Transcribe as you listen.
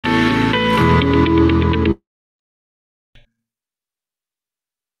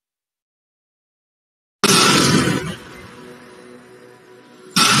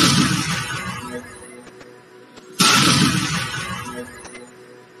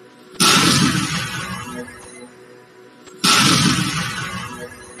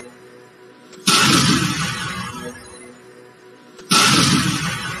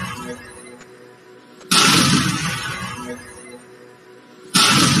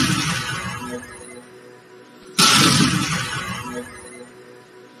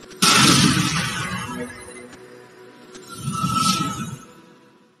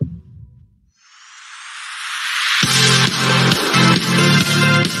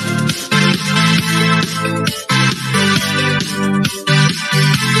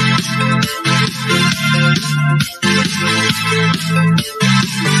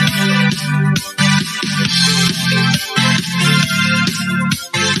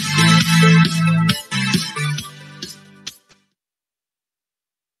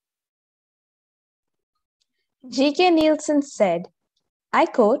G.K. Nielsen said, I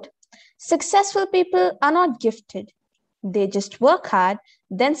quote, "Successful people are not gifted. They just work hard,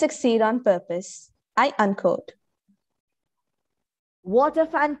 then succeed on purpose." I unquote. What a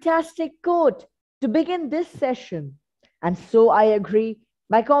fantastic quote to begin this session. And so I agree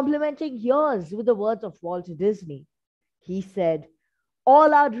by complementing yours with the words of Walt Disney. He said,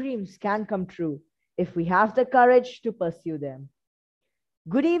 all our dreams can come true if we have the courage to pursue them.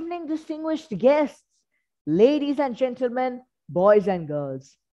 Good evening, distinguished guests, ladies and gentlemen, boys and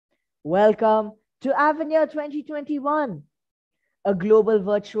girls. Welcome to Avenir 2021, a global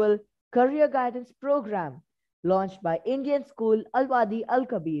virtual career guidance program launched by Indian School Al-Wadi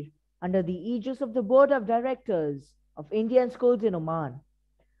Al-Kabir under the aegis of the Board of Directors of Indian Schools in Oman.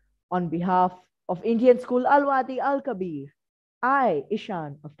 On behalf of Indian School Al-Wadi Al-Kabir, I,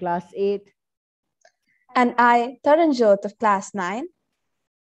 Ishan of Class 8, and I, Taranjot of Class 9,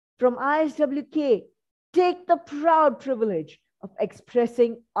 from ISWK, take the proud privilege of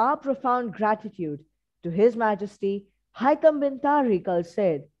expressing our profound gratitude to His Majesty Haitham bin Tariq Al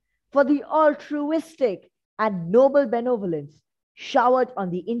Said for the altruistic and noble benevolence showered on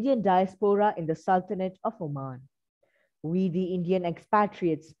the Indian diaspora in the Sultanate of Oman. We, the Indian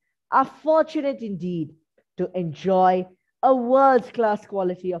expatriates, are fortunate indeed to enjoy a world-class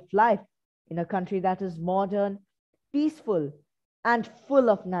quality of life in a country that is modern, peaceful, and full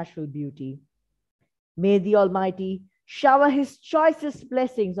of natural beauty. May the Almighty shower His choicest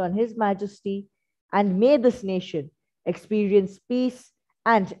blessings on His Majesty, and may this nation experience peace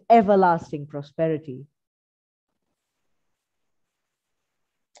and everlasting prosperity.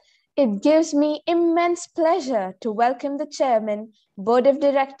 It gives me immense pleasure to welcome the Chairman, Board of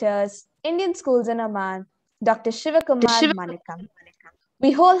Directors, Indian Schools in Oman, Dr. Shivakumar Manikam.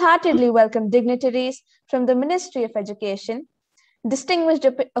 We wholeheartedly welcome dignitaries from the Ministry of Education, distinguished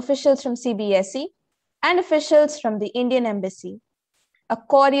officials from CBSE, and officials from the Indian Embassy. A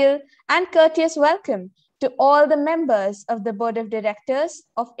cordial and courteous welcome to all the members of the Board of Directors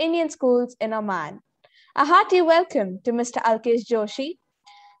of Indian Schools in Oman. A hearty welcome to Mr. Alkesh Joshi,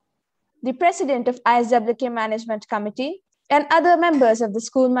 the President of ISWK Management Committee, and other members of the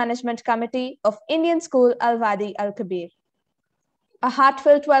School Management Committee of Indian School Al-Wadi Al-Kabir. A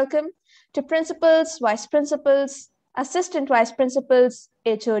heartfelt welcome to principals, vice principals, assistant vice principals,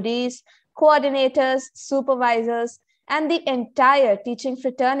 HODs, coordinators, supervisors, and the entire teaching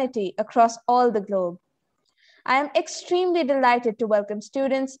fraternity across all the globe. I am extremely delighted to welcome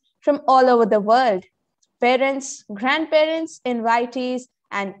students from all over the world, parents, grandparents, invitees,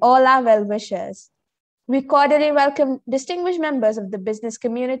 and all our well-wishers. We cordially welcome distinguished members of the business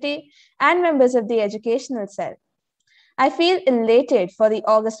community and members of the educational cell. I feel elated for the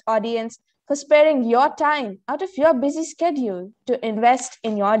august audience for sparing your time out of your busy schedule to invest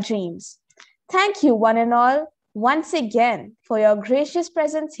in your dreams. Thank you, one and all, once again for your gracious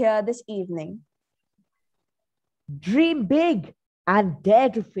presence here this evening. Dream big and dare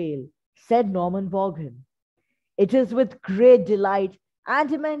to fail, said Norman Vaughan. It is with great delight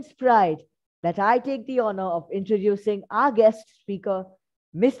and immense pride that I take the honor of introducing our guest speaker,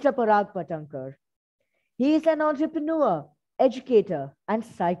 Mr. Parag Patankar. He is an entrepreneur, educator, and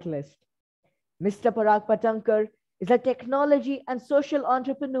cyclist. Mr. Parag Patankar is a technology and social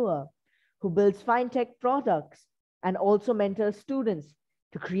entrepreneur who builds fintech products and also mentors students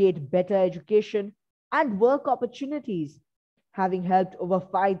to create better education and work opportunities, having helped over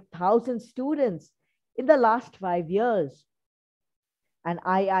 5,000 students in the last 5 years. An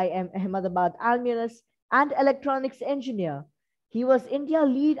IIM Ahmedabad alumnus and electronics engineer, he was India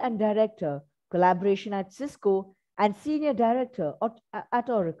lead and director, collaboration at Cisco, and senior director at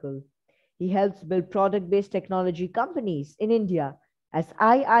Oracle. He helps build product-based technology companies in India as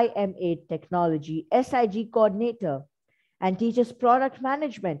IIM8 Technology SIG coordinator and teaches product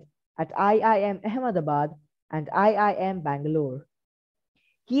management at IIM Ahmedabad and IIM Bangalore.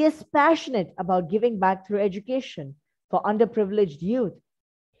 He is passionate about giving back through education for underprivileged youth.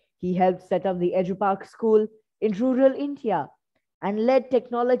 He helped set up the EduPark School in rural India and led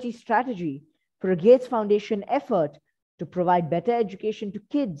technology strategy for a Gates Foundation effort to provide better education to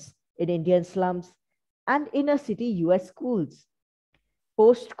kids in Indian slums and inner city US schools.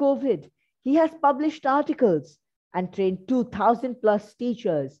 Post-COVID, he has published articles and trained 2,000 plus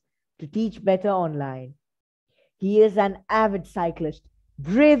teachers to teach better online. He is an avid cyclist,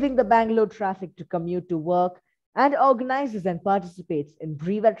 braving the Bangalore traffic to commute to work, and organizes and participates in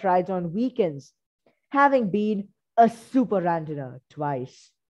brevet rides on weekends, having been a super randoner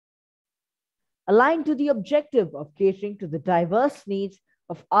twice. Aligned to the objective of catering to the diverse needs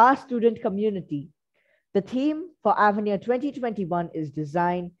of our student community, the theme for Avenir 2021 is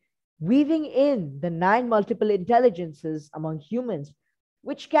design, weaving in the 9 multiple intelligences among humans,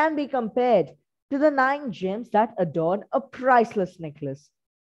 which can be compared to the 9 gems that adorn a priceless necklace.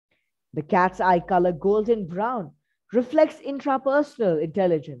 The cat's eye color golden brown reflects intrapersonal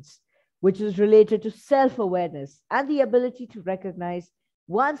intelligence, which is related to self awareness and the ability to recognize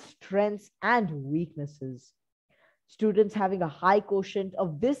one's strengths and weaknesses. Students having a high quotient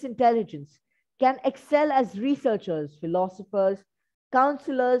of this intelligence can excel as researchers, philosophers,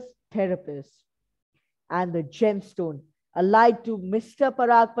 counselors, therapists. And the gemstone, allied to Mr.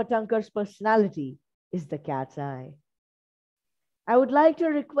 Parag Patankar's personality, is the cat's eye. I would like to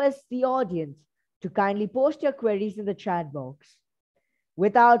request the audience to kindly post your queries in the chat box.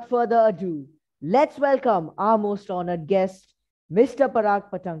 Without further ado, let's welcome our most honored guest, Mr.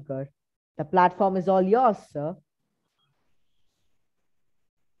 Parag Patankar. The platform is all yours, sir.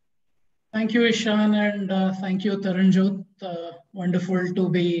 Thank you, Ishan, and thank you, Taranjot. Wonderful to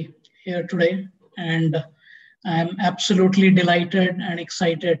be here today. And I'm absolutely delighted and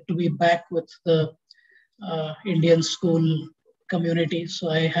excited to be back with the Indian school community. So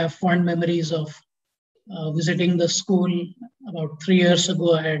I have fond memories of visiting the school. About 3 years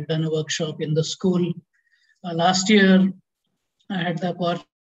ago, I had done a workshop in the school. Last year, I had the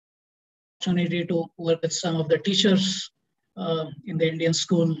opportunity to work with some of the teachers in the Indian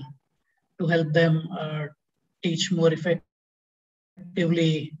school to help them teach more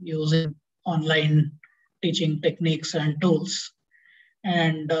effectively using online teaching techniques and tools.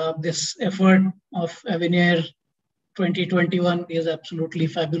 And this effort of Avenir 2021 is absolutely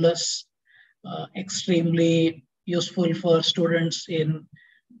fabulous, extremely useful for students in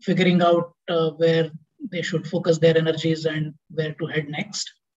figuring out where they should focus their energies and where to head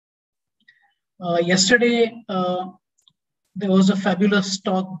next. Yesterday, there was a fabulous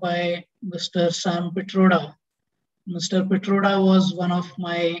talk by Mr. Sam Pitroda. Mr. Pitroda was one of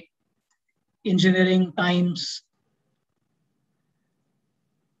my engineering times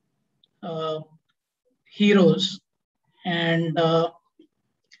heroes. And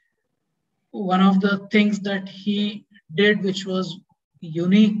one of the things that he did, which was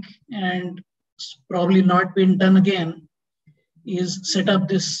unique and probably not been done again, is set up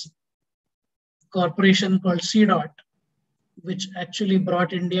this corporation called CDOT, which actually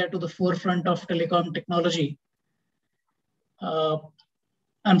brought India to the forefront of telecom technology.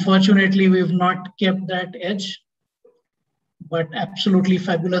 Unfortunately, we've not kept that edge, but absolutely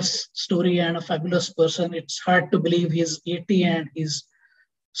fabulous story and a fabulous person. It's hard to believe he's 80 and he's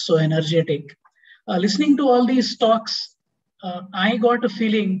so energetic. Listening to all these talks, I got a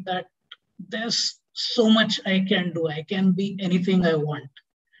feeling that there's so much I can do. I can be anything I want.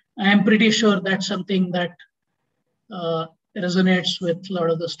 I am pretty sure that's something that resonates with a lot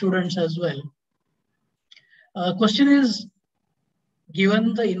of the students as well. Question is,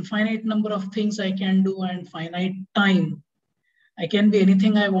 given the infinite number of things I can do and finite time, I can be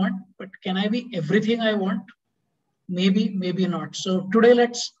anything I want, but can I be everything I want? Maybe, maybe not. So today,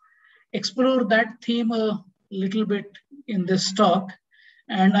 let's explore that theme a little bit in this talk.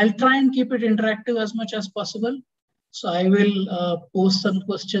 And I'll try and keep it interactive as much as possible. So I will post some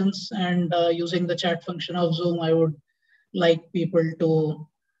questions, and using the chat function of Zoom, I would like people to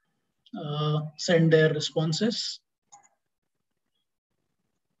send their responses.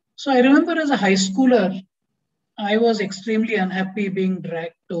 So I remember as a high schooler, I was extremely unhappy being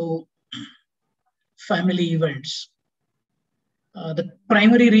dragged to family events. The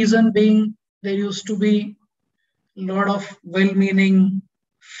primary reason being there used to be a lot of well-meaning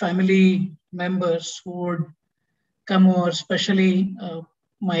family members who would come over, especially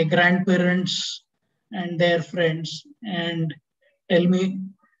my grandparents and their friends, and tell me,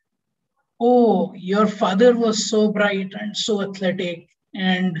 oh, your father was so bright and so athletic,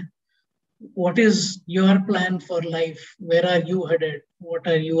 and what is your plan for life? Where are you headed? What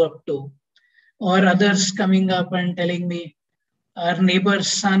are you up to? Or others coming up and telling me, our neighbor's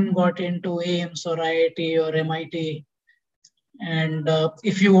son got into AIMS or IIT or MIT. And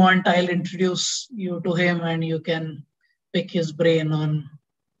if you want, I'll introduce you to him and you can pick his brain on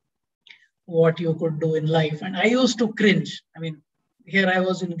what you could do in life. And I used to cringe. I mean, here I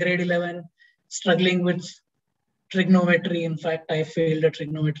was in grade 11, struggling with trigonometry. In fact, I failed a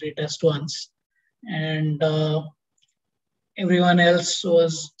trigonometry test once. And everyone else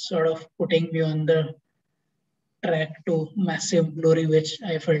was sort of putting me on the track to massive glory, which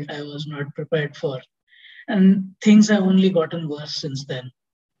I felt I was not prepared for. And things have only gotten worse since then.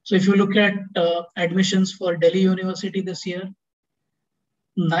 So if you look at admissions for Delhi University this year,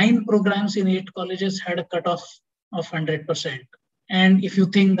 9 programs in 8 colleges had a cutoff of 100%. And if you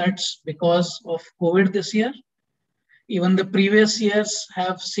think that's because of COVID this year, Even the previous years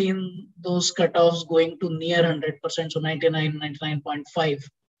have seen those cutoffs going to near 100%, so 99, 99.5.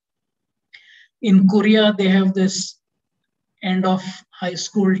 In Korea, they have this end of high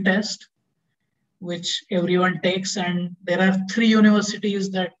school test, which everyone takes, and there are 3 universities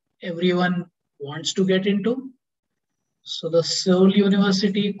that everyone wants to get into. So the Seoul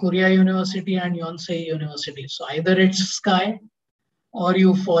University, Korea University, and Yonsei University. So either it's sky or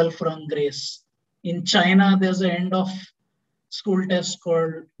you fall from grace. In China, there's an end of school test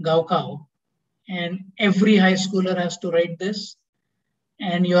called Gaokao, and every high schooler has to write this,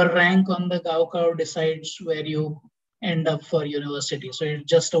 and your rank on the Gaokao decides where you end up for university. So it's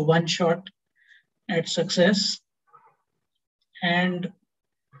just a one shot at success. And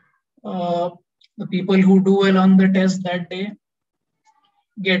the people who do well on the test that day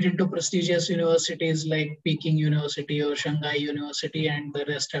get into prestigious universities like Peking University or Shanghai University, and the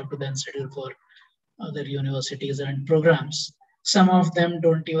rest have to then settle for other universities and programs. Some of them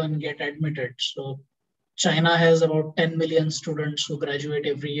don't even get admitted. So China has about 10 million students who graduate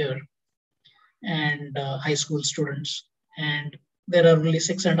every year, and high school students. And there are only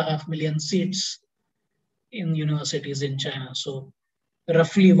 6.5 million seats in universities in China. So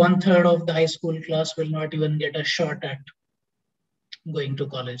roughly 1/3 of the high school class will not even get a shot at going to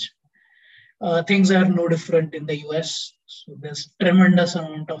college. Things are no different in the US. So there's tremendous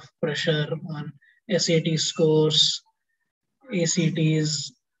amount of pressure on SAT scores,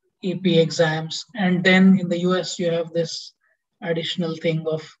 ACTs, AP exams. And then in the US, you have this additional thing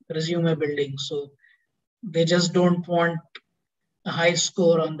of resume building. So they just don't want a high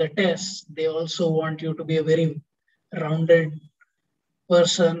score on the test. They also want you to be a very rounded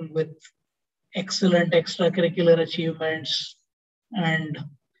person with excellent extracurricular achievements and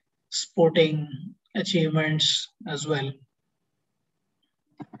sporting achievements as well.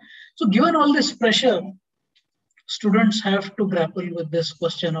 So given all this pressure, students have to grapple with this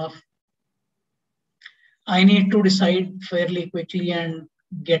question of, I need to decide fairly quickly and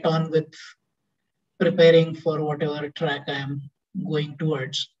get on with preparing for whatever track I am going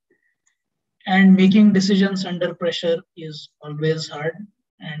towards. And making decisions under pressure is always hard,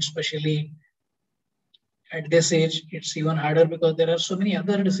 and especially at this age, it's even harder because there are so many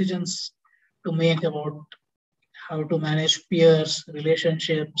other decisions to make about how to manage peers,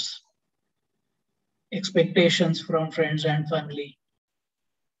 relationships, expectations from friends and family.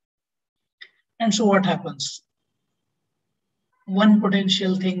 And so what happens? One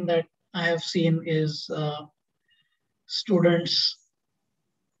potential thing that I have seen is students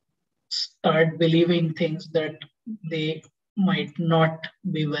start believing things that they might not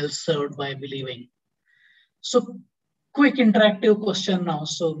be well served by believing. So quick interactive question now.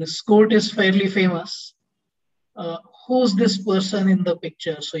 So this quote is fairly famous. Who's this person in the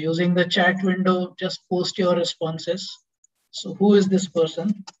picture? So using the chat window, just post your responses. So who is this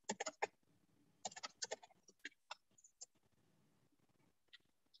person?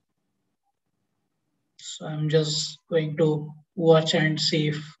 So I'm just going to watch and see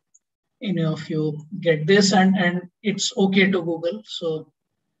if any of you get this, and it's okay to Google. So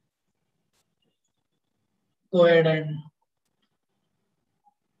go ahead and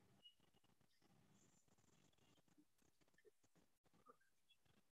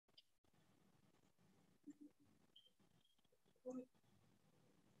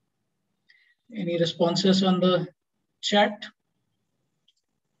any responses on the chat?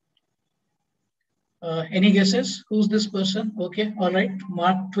 Any guesses? Who's this person? Okay, all right.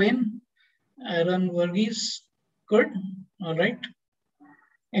 Mark Twain, Aaron Verghese. Good, all right.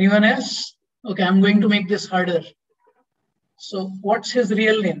 Anyone else? Okay, I'm going to make this harder. So what's his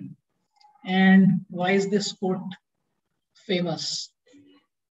real name? And why is this quote famous?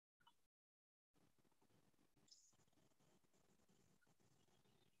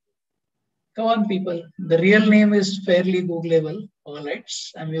 Come on, people. The real name is fairly Googleable. All right.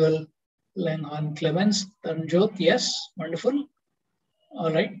 Samuel Langhorne Clemens Tanjot. Yes, wonderful.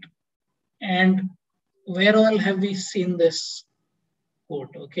 All right. And where all have we seen this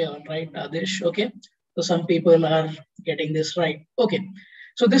quote? Okay, all right, Adish. Okay. So some people are getting this right. Okay.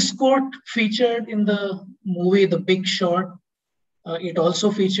 So this quote featured in the movie The Big Short. It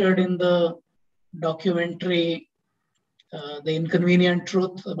also featured in the documentary The Inconvenient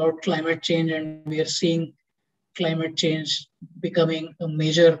Truth about climate change, and we are seeing climate change becoming a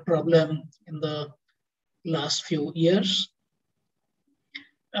major problem in the last few years.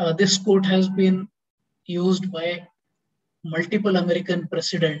 This quote has been used by multiple American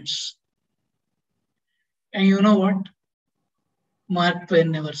presidents. And you know what? Mark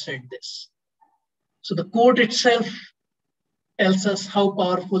Twain never said this. So the quote itself tells us how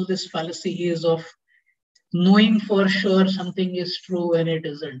powerful this fallacy is of knowing for sure something is true when it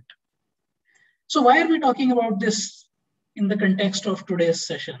isn't. So why are we talking about this in the context of today's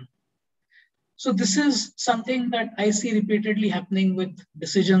session? So this is something that I see repeatedly happening with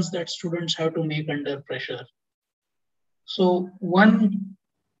decisions that students have to make under pressure. So one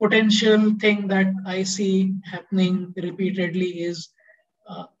potential thing that I see happening repeatedly is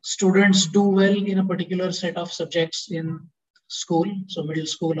students do well in a particular set of subjects in school, so middle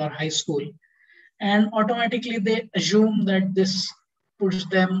school or high school, and automatically they assume that this puts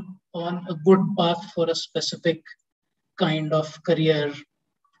them on a good path for a specific kind of career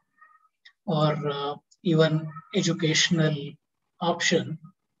or even educational option.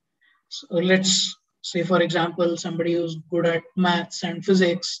 So let's say, for example, somebody who's good at maths and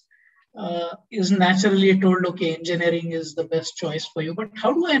physics is naturally told, okay, engineering is the best choice for you. But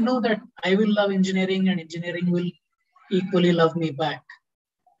how do I know that I will love engineering and engineering will equally love me back?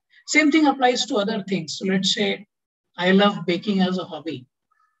 Same thing applies to other things. So let's say I love baking as a hobby.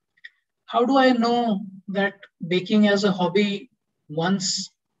 How do I know that baking as a hobby once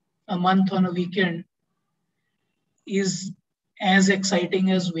a month on a weekend is as exciting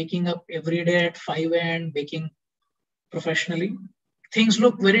as waking up every day at 5 and baking professionally? Things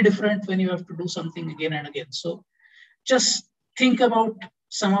look very different when you have to do something again and again. So just think about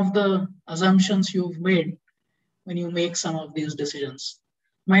some of the assumptions you've made when you make some of these decisions.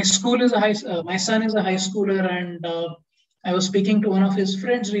 My son is a high schooler, and I was speaking to one of his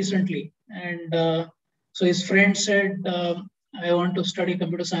friends recently, and so his friend said, I want to study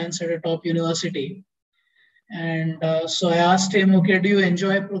computer science at a top university. And so I asked him, okay, do you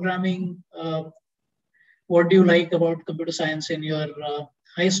enjoy programming? What do you like about computer science in your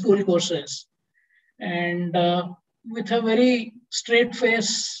high school courses? And with a very straight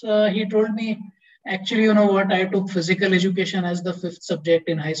face, he told me, actually, you know what, I took physical education as the fifth subject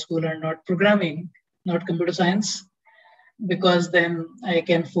in high school and not programming, not computer science, because then I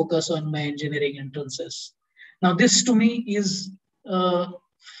can focus on my engineering entrances. Now, this to me is a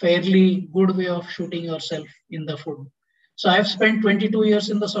fairly good way of shooting yourself in the foot. So I've spent 22 years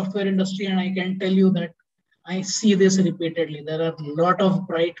in the software industry, and I can tell you that I see this repeatedly. There are a lot of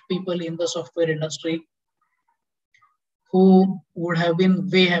bright people in the software industry who would have been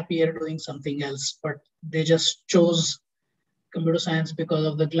way happier doing something else, but they just chose computer science because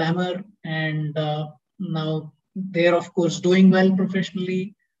of the glamour. And now they're, of course, doing well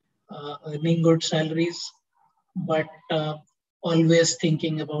professionally, earning good salaries, but always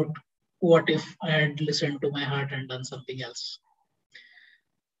thinking about what if I had listened to my heart and done something else.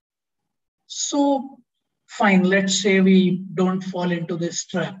 So fine, let's say we don't fall into this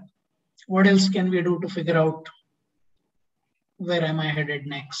trap. What else can we do to figure out where am I headed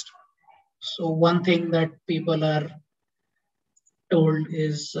next? So one thing that people are told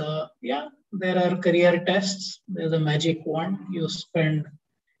is, yeah, there are career tests. There's a magic wand. You spend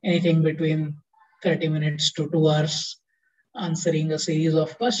anything between 30 minutes to 2 hours answering a series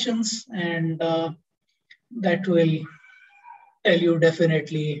of questions, and that will tell you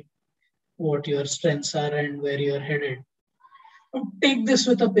definitely what your strengths are and where you're headed. Take this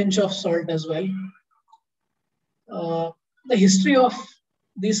with a pinch of salt as well. The history of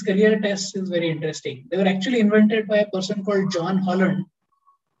these career tests is very interesting. They were actually invented by a person called John Holland.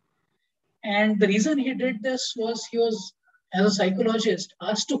 And the reason he did this was he was, as a psychologist,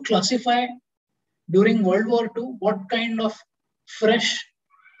 asked to classify during World War II what kind of fresh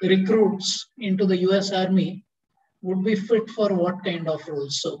recruits into the US Army would be fit for what kind of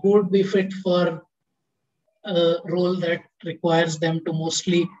roles. So who would be fit for a role that requires them to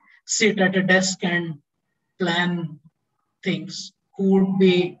mostly sit at a desk and plan things, who would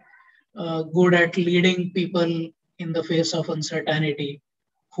be good at leading people in the face of uncertainty,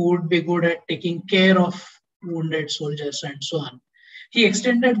 who would be good at taking care of wounded soldiers, and so on. He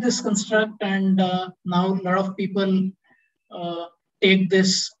extended this construct, and now a lot of people take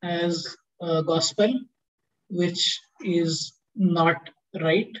this as gospel, which is not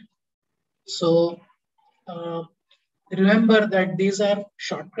right. So remember that these are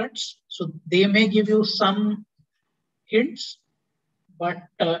shortcuts. So they may give you some hints, but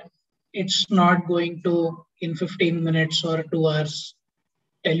it's not going to, in 15 minutes or 2 hours,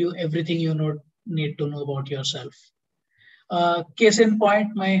 tell you everything you need to know about yourself. Case in point,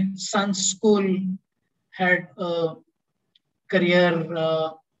 my son's school had a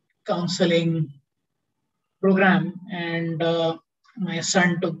career counseling program, and my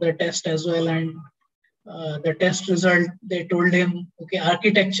son took the test as well. And the test result, they told him, okay,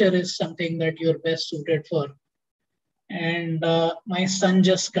 architecture is something that you're best suited for. And my son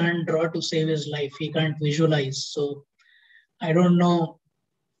just can't draw to save his life. He can't visualize. So I don't know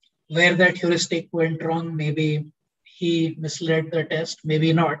Where that heuristic went wrong, maybe he misled the test,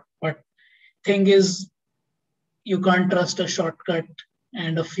 maybe not. But thing is, you can't trust a shortcut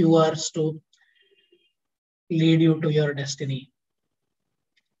and a few hours to lead you to your destiny.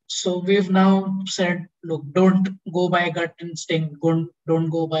 So we've now said, look, don't go by gut instinct, don't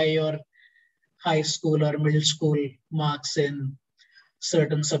go by your high school or middle school marks in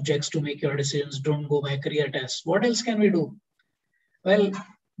certain subjects to make your decisions. Don't go by career tests. What else can we do? Well,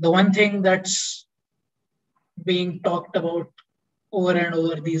 the one thing that's being talked about over and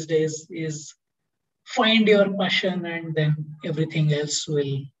over these days is find your passion and then everything else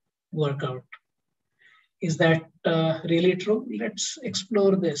will work out. Is that really true? Let's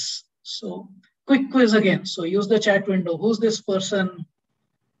explore this. So, quick quiz again. So, use the chat window. Who's this person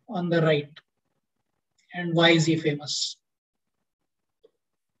on the right? And why is he famous?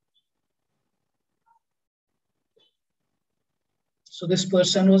 So, this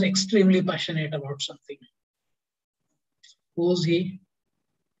person was extremely passionate about something. Who's he?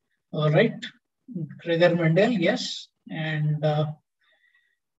 All right. Gregor Mendel, yes. And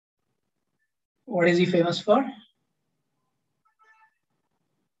what is he famous for?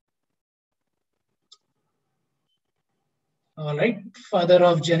 All right. Father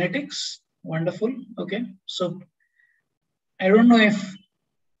of genetics. Wonderful. Okay. So I don't know if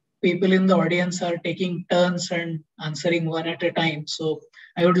people in the audience are taking turns and answering one at a time. So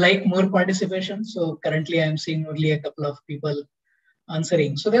I would like more participation. So currently I'm seeing only a couple of people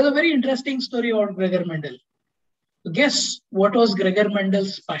answering. So there's a very interesting story about Gregor Mendel. Guess what was Gregor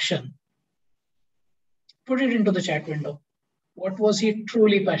Mendel's passion? Put it into the chat window. What was he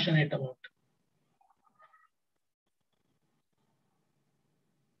truly passionate about?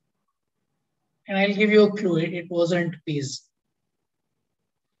 And I'll give you a clue. It wasn't peas.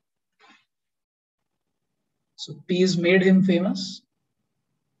 So peas made him famous.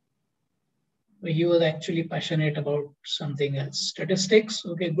 But he was actually passionate about something else. Statistics,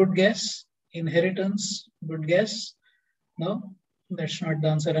 okay, good guess. Inheritance, good guess. No, that's not the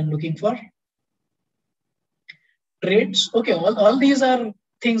answer I'm looking for. Traits, okay, all these are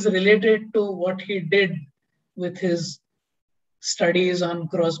things related to what he did with his studies on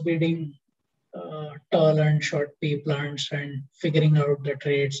crossbreeding tall and short pea plants and figuring out the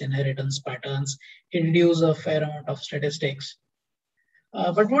traits, inheritance patterns. He did use a fair amount of statistics.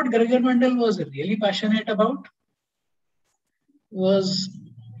 But what Gregor Mendel was really passionate about was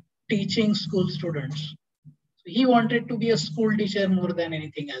teaching school students. So he wanted to be a school teacher more than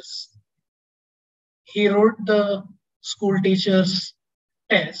anything else. He wrote the school teacher's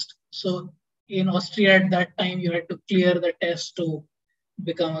test. So in Austria at that time, you had to clear the test to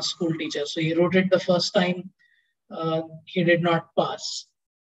become a school teacher. So he wrote it the first time. He did not pass.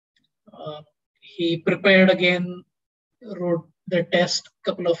 He prepared again, wrote the test a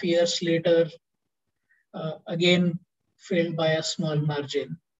couple of years later, again failed by a small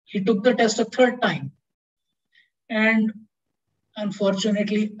margin. He took the test a third time and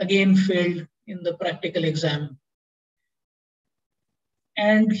unfortunately again failed in the practical exam.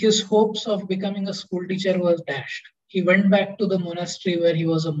 And his hopes of becoming a school teacher was dashed. He went back to the monastery where he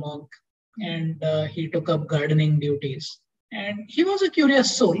was a monk and he took up gardening duties. And he was a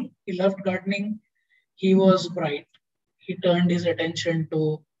curious soul. He loved gardening. He was bright. He turned his attention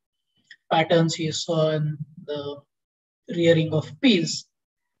to patterns he saw in the rearing of peas.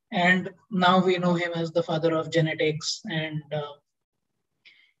 And now we know him as the father of genetics and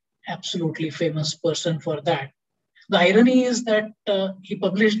absolutely famous person for that. The irony is that he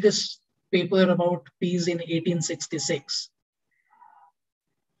published this paper about peas in 1866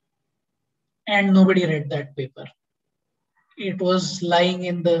 and nobody read that paper. It was lying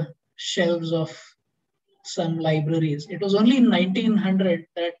in the shelves of some libraries. It was only in 1900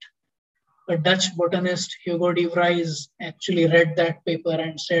 that a Dutch botanist, Hugo de Vries, actually read that paper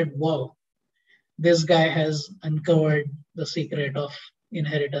and said, wow, this guy has uncovered the secret of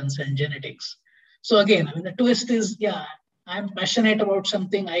inheritance and genetics. So again, I mean, the twist is, yeah, I'm passionate about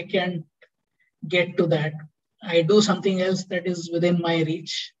something. I can get to that. I do something else that is within my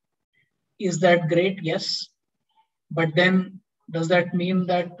reach. Is that great? Yes. But then does that mean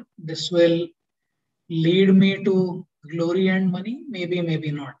that this will lead me to glory and money? Maybe,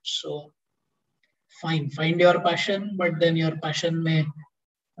 maybe not. So fine, find your passion, but then your passion may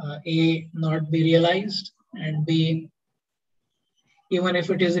A, not be realized, and B, even if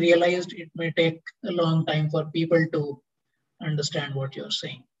it is realized, it may take a long time for people to understand what you're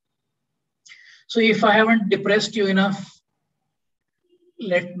saying. So if I haven't depressed you enough,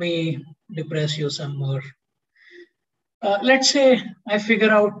 let me depress you some more. Let's say I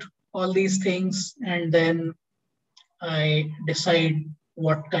figure out all these things and then I decide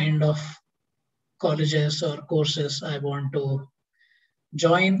what kind of colleges or courses I want to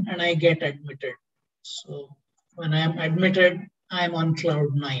join, and I get admitted. So when I am admitted, I'm on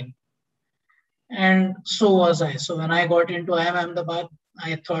cloud nine. And so was I. So when I got into IIM Ahmedabad,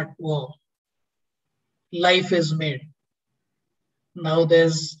 I thought, whoa, life is made. Now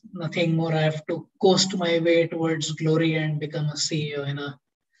there's nothing more. I have to coast my way towards glory and become a CEO in a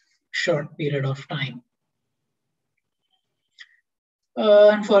short period of time.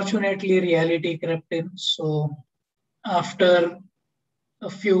 Unfortunately, reality crept in. So after a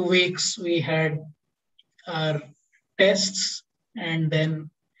few weeks, we had our tests, and then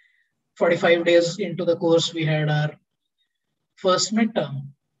 45 days into the course, we had our first midterm.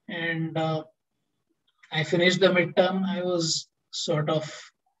 And I finished the midterm. I was sort of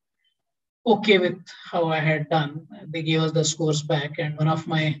okay with how I had done. They gave us the scores back, and one of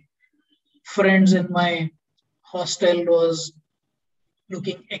my friends in my hostel was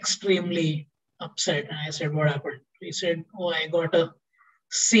looking extremely upset. And I said, "What happened?" He said, "Oh, I got a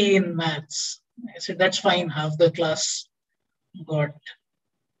C in maths." I said, "That's fine. Half the class got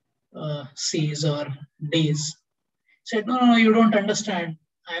C's or D's." He said, "No, no, no, you don't understand.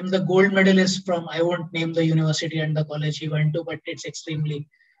 I'm the gold medalist from, I won't name the university and the college he went to, but it's extremely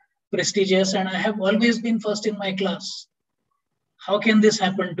prestigious, and I have always been first in my class. How can this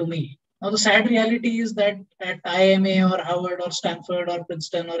happen to me?" Now, the sad reality is that at IMA or Harvard or Stanford or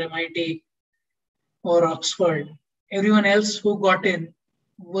Princeton or MIT or Oxford, everyone else who got in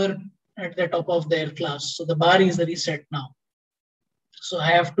were at the top of their class. So the bar is reset now. So I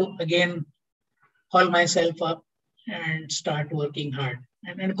have to again haul myself up and start working hard.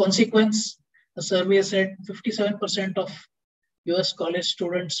 And in consequence, the survey said 57% of US college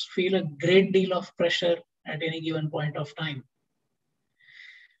students feel a great deal of pressure at any given point of time.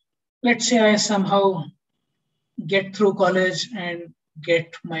 Let's say I somehow get through college and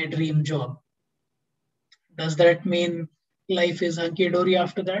get my dream job. Does that mean life is hunky-dory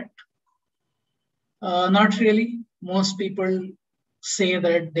after that? Not really. Most people say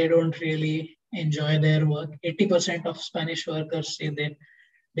that they don't really enjoy their work. 80% of Spanish workers say they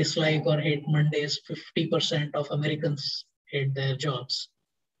dislike or hate Mondays. 50% of Americans hate their jobs.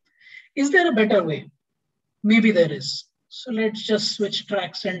 Is there a better way? Maybe there is. So let's just switch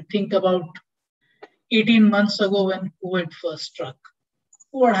tracks and think about 18 months ago when COVID first struck.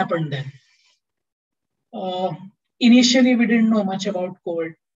 What happened then? Initially, we didn't know much about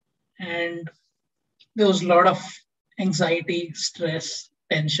COVID, and there was a lot of anxiety, stress,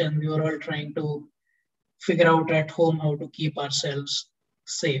 tension. We were all trying to figure out at home how to keep ourselves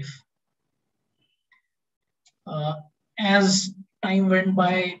safe. As time went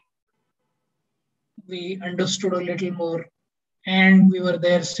by, we understood a little more, and we were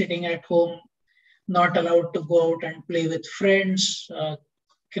there sitting at home, not allowed to go out and play with friends,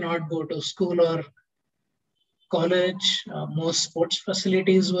 cannot go to school or college. Most sports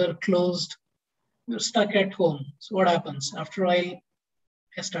facilities were closed. We were stuck at home. So what happens? After a while,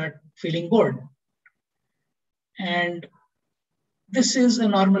 I start feeling bored. And this is a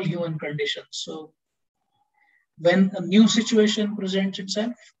normal human condition. So when a new situation presents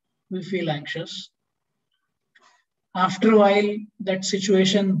itself, we feel anxious. After a while, that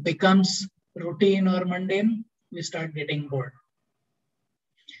situation becomes routine or mundane, we start getting bored.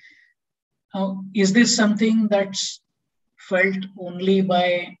 Now, is this something that's felt only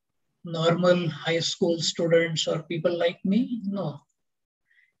by normal high school students or people like me? No.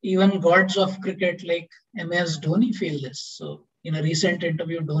 Even gods of cricket like MS Dhoni feel this. So in a recent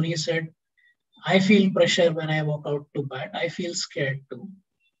interview, Dhoni said, "I feel pressure when I walk out to bat. I feel scared too."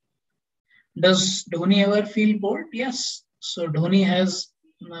 Does Dhoni ever feel bored? Yes. So Dhoni has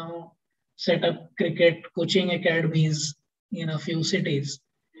now set up cricket coaching academies in a few cities.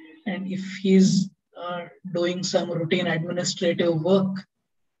 And if he's doing some routine administrative work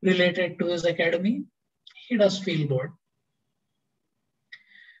related to his academy, he does feel bored.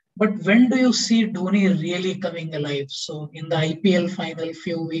 But when do you see Dhoni really coming alive? So in the IPL final a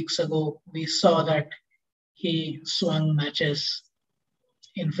few weeks ago, we saw that he swung matches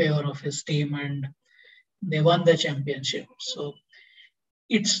in favor of his team and they won the championship. So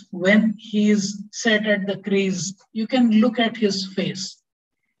it's when he's set at the crease, you can look at his face.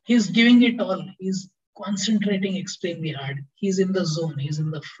 He's giving it all. He's concentrating extremely hard. He's in the zone. He's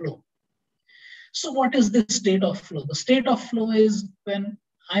in the flow. So what is the state of flow? The state of flow is when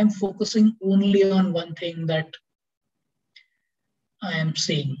I'm focusing only on one thing that I am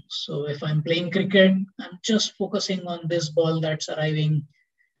seeing. So if I'm playing cricket, I'm just focusing on this ball that's arriving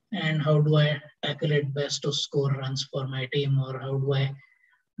and how do I tackle it best to score runs for my team, or how do I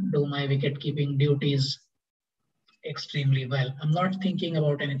do my wicket keeping duties. extremely well. I'm not thinking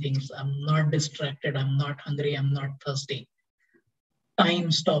about anything. I'm not distracted. I'm not hungry. I'm not thirsty.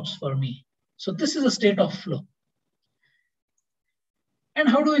 Time stops for me. So this is a state of flow. And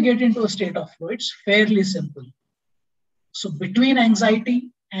how do we get into a state of flow? It's fairly simple. So between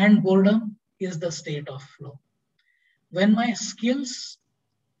anxiety and boredom is the state of flow. When my skills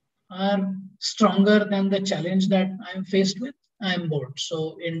are stronger than the challenge that I'm faced with, I'm bored.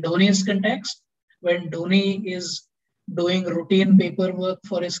 So in Dhoni's context, when Dhoni is doing routine paperwork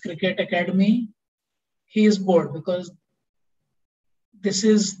for his cricket academy, he is bored because this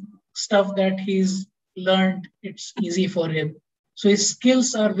is stuff that he's learned. It's easy for him. So his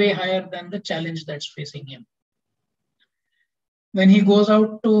skills are way higher than the challenge that's facing him. When he goes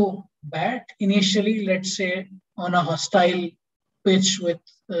out to bat, initially, let's say on a hostile pitch with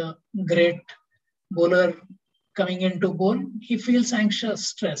a great bowler coming in to bowl, he feels anxious,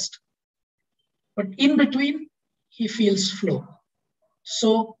 stressed. But in between, he feels flow.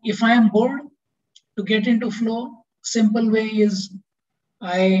 So if I am bored, to get into flow, simple way is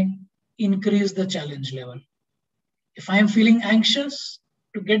I increase the challenge level. If I am feeling anxious,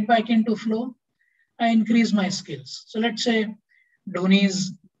 to get back into flow, I increase my skills. So let's say Dhoni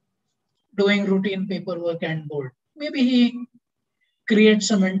is doing routine paperwork and bored. Maybe he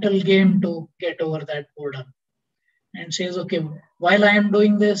creates a mental game to get over that boredom and says, okay, while I am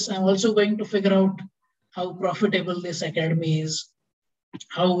doing this, I'm also going to figure out how profitable this academy is,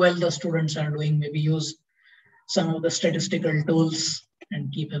 how well the students are doing, maybe use some of the statistical tools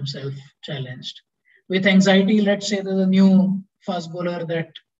and keep himself challenged. With anxiety, let's say there's a new fast bowler that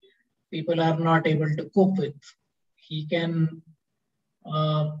people are not able to cope with. He can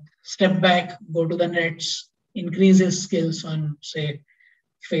step back, go to the nets, increase his skills on, say,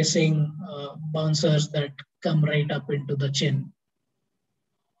 facing bouncers that come right up into the chin,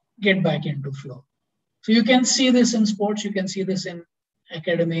 get back into flow. So you can see this in sports, you can see this in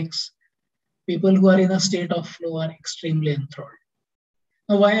academics. People who are in a state of flow are extremely enthralled.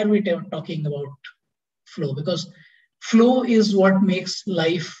 Now, why are we talking about flow? Because flow is what makes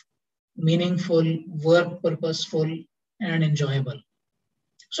life meaningful, work purposeful, and enjoyable.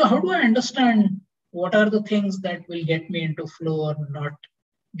 So how do I understand what are the things that will get me into flow or not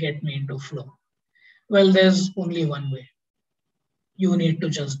get me into flow? Well, there's only one way. You need to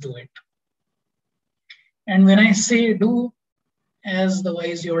just do it. And when I say do, as the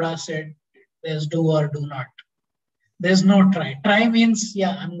wise Yoda said, there's do or do not. There's no try. Try means,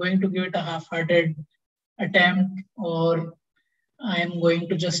 yeah, I'm going to give it a half-hearted attempt, or I'm going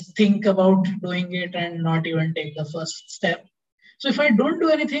to just think about doing it and not even take the first step. So if I don't do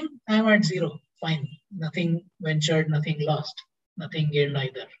anything, I'm at zero. Fine. Nothing ventured, nothing lost, nothing gained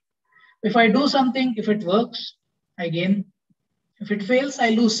either. If I do something, if it works, I gain. If it fails, I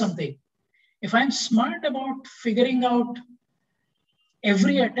lose something. If I'm smart about figuring out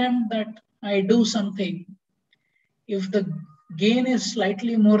every attempt that I do something, if the gain is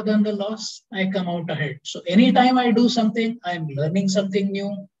slightly more than the loss, I come out ahead. So anytime I do something, I'm learning something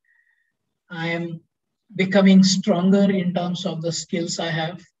new. I am becoming stronger in terms of the skills I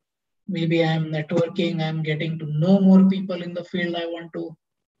have. Maybe I'm networking, I'm getting to know more people in the field I want to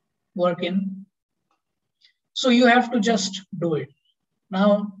work in. So you have to just do it.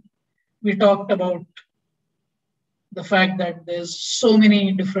 Now, we talked about the fact that there's so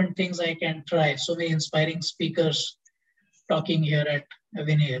many different things I can try, so many inspiring speakers talking here at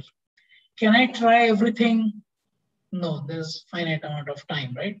Avenir. Can I try everything? No, there's finite amount of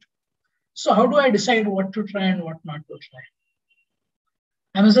time, right? So how do I decide what to try and what not to try?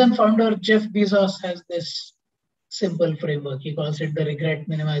 Amazon founder Jeff Bezos has this simple framework. He calls it the regret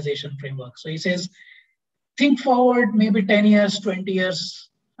minimization framework. So he says, think forward maybe 10 years, 20 years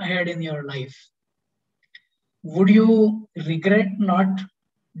ahead in your life. Would you regret not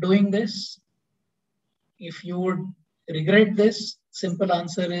doing this? If you would regret this, simple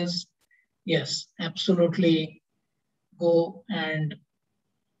answer is yes, absolutely go and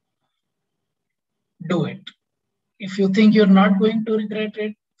do it. If you think you're not going to regret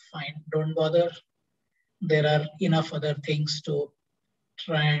it, fine, don't bother. There are enough other things to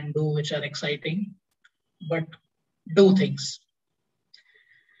try and do which are exciting, but do things.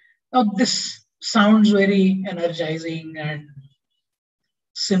 Now, this sounds very energizing and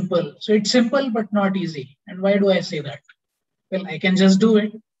simple. So it's simple, but not easy. And why do I say that? Well, I can just do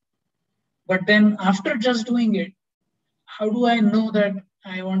it. But then after just doing it, how do I know that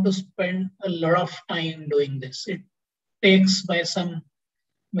I want to spend a lot of time doing this? It takes by some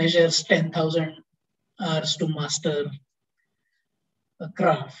measures 10,000 hours to master a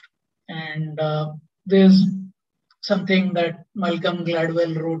craft. And there's something that Malcolm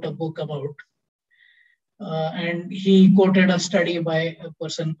Gladwell wrote a book about. And he quoted a study by a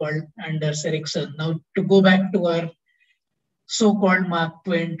person called Anders Ericsson. Now, to go back to our so-called Mark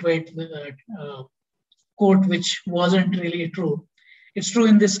Twain quote, which wasn't really true. It's true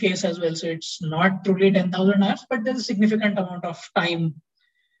in this case as well. So it's not truly 10,000 hours, but there's a significant amount of time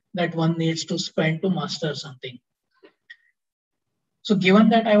that one needs to spend to master something. So given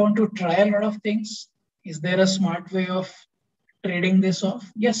that I want to try a lot of things, is there a smart way of trading this off?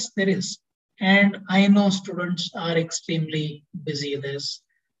 Yes, there is. And I know students are extremely busy. There's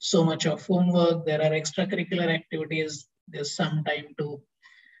so much of homework, there are extracurricular activities, there's some time to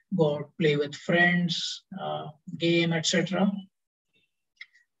go out, play with friends, game, etc.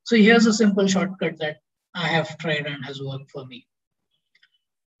 So here's a simple shortcut that I have tried and has worked for me.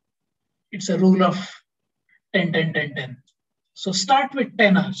 It's a rule of 10, 10, 10, 10. So start with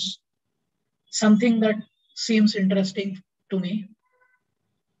 10 hours. Something that seems interesting to me,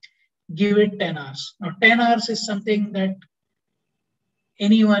 give it 10 hours. Now 10 hours is something that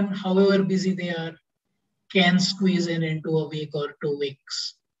anyone, however busy they are, can squeeze in into a week or 2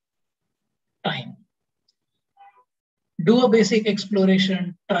 weeks time. Do a basic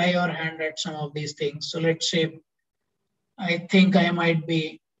exploration, try your hand at some of these things. So let's say I think I might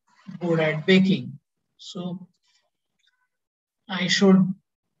be good at baking. So I should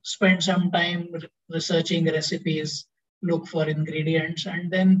spend some time researching recipes, look for ingredients, and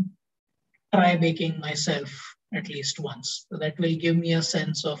then try baking myself at least once. So that will give me a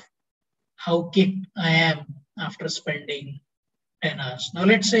sense of how kicked I am after spending 10 hours. Now,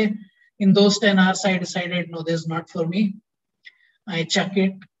 let's say in those 10 hours, I decided, no, this is not for me. I chuck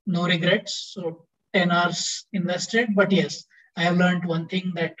it, no regrets. So 10 hours invested, but yes, I have learned one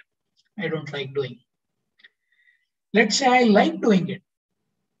thing that I don't like doing. Let's say I like doing it.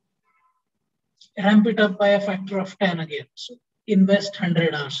 Ramp it up by a factor of 10 again. So invest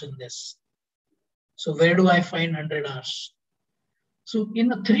 100 hours in this. So where do I find 100 hours? So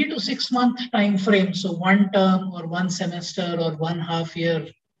in a 3 to 6 month time frame, so one term or one semester or 1.5 year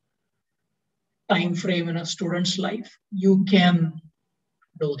time frame in a student's life, you can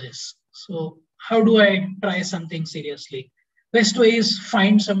do this. So how do I try something seriously? Best way is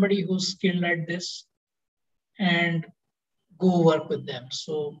find somebody who's skilled at this and go work with them.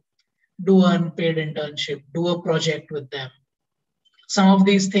 So do an unpaid internship, do a project with them. Some of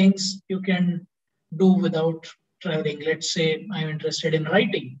these things you can do without traveling. Let's say I'm interested in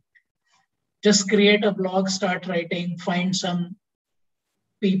writing. Just create a blog, start writing, find some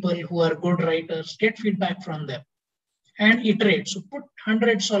people who are good writers, get feedback from them and iterate. So put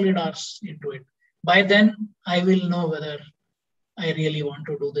 100 solid hours into it. By then, I will know whether I really want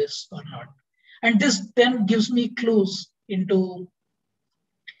to do this or not. And this then gives me clues into,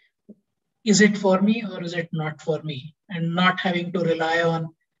 is it for me or is it not for me? And not having to rely on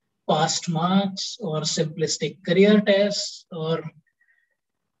past marks or simplistic career tests or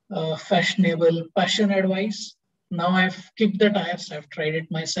fashionable passion advice. Now I've kicked the tires, I've tried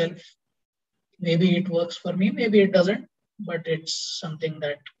it myself. Maybe it works for me, maybe it doesn't, but it's something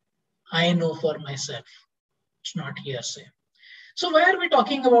that I know for myself. It's not hearsay. So why are we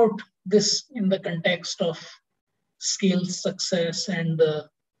talking about this in the context of skills, success, and the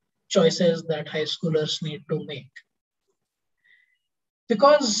choices that high schoolers need to make?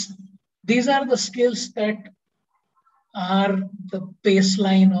 Because these are the skills that are the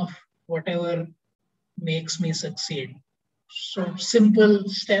baseline of whatever makes me succeed. So simple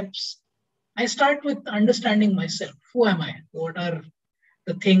steps. I start with understanding myself. Who am I? What are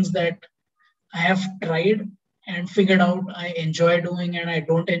the things that I have tried and figured out I enjoy doing and I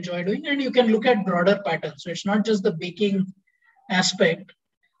don't enjoy doing? And you can look at broader patterns. So it's not just the baking aspect.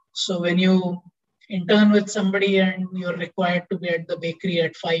 So when you intern with somebody and you're required to be at the bakery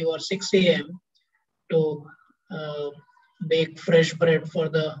at 5 or 6 a.m. to bake fresh bread for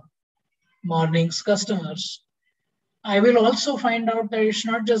the morning's customers, I will also find out that it's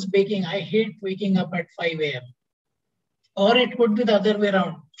not just baking. I hate waking up at 5 a.m. Or it could be the other way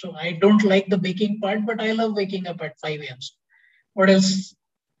around. So I don't like the baking part, but I love waking up at 5 a.m. So what else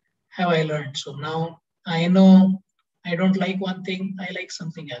have I learned? So now I know I don't like one thing, I like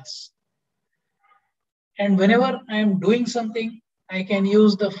something else. And whenever I'm doing something, I can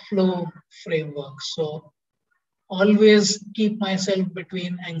use the flow framework. So always keep myself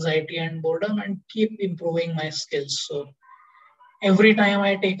between anxiety and boredom and keep improving my skills. So every time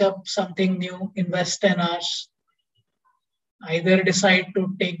I take up something new, invest 10 hours, either decide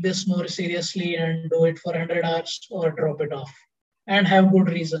to take this more seriously and do it for 100 hours or drop it off and have good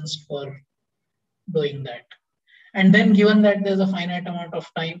reasons for doing that. And then given that there's a finite amount of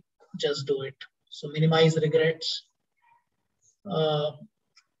time, just do it. So minimize regrets.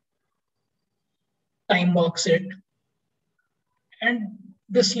 time box it. And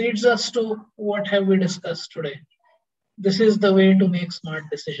this leads us to what have we discussed today. This is the way to make smart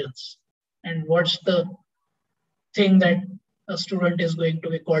decisions. And what's the thing that a student is going to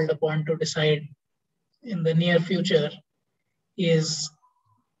be called upon to decide in the near future is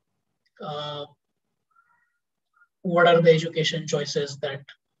what are the education choices that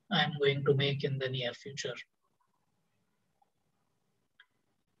I'm going to make in the near future.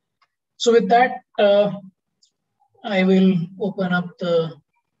 So with that, I will open up the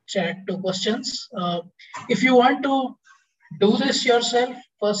chat to questions. If you want to do this yourself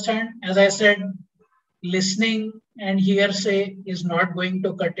firsthand, as I said, listening and hearsay is not going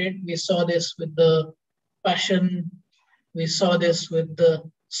to cut it. We saw this with the passion. We saw this with the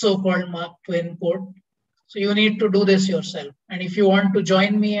so-called Mark Twain quote. So you need to do this yourself. And if you want to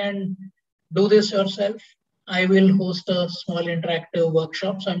join me and do this yourself, I will host a small interactive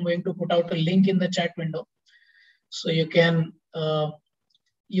workshop. So I'm going to put out a link in the chat window. So you can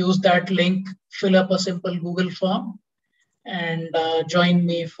use that link, fill up a simple Google form, and join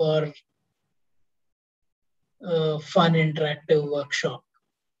me for a fun interactive workshop.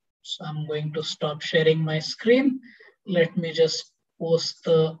 So I'm going to stop sharing my screen. Let me just post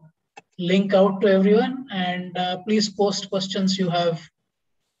the link out to everyone, and please post questions you have.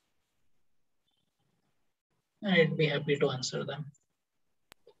 I'd be happy to answer them.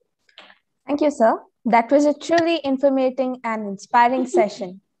 Thank you, sir. That was a truly informating and inspiring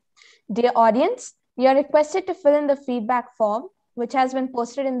session. Dear audience, you are requested to fill in the feedback form, which has been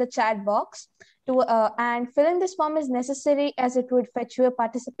posted in the chat box. And filling this form is necessary as it would fetch you a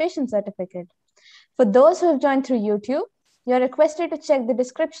participation certificate. For those who have joined through YouTube, you are requested to check the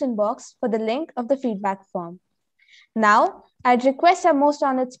description box for the link of the feedback form. Now, I'd request our most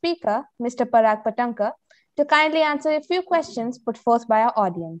honored speaker, Mr. Parag Patankar, to kindly answer a few questions put forth by our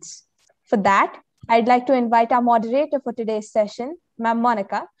audience. For that, I'd like to invite our moderator for today's session, Ma'am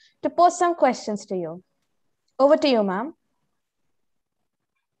Monica, to pose some questions to you. Over to you, ma'am.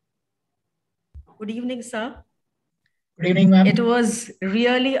 Good evening, sir. Good evening, ma'am. It was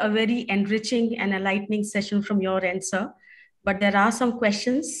really a very enriching and enlightening session from your end, sir. But there are some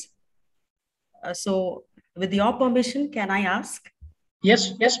questions. So with your permission, can I ask?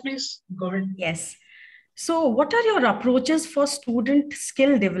 Yes, please. Go ahead. Yes. So what are your approaches for student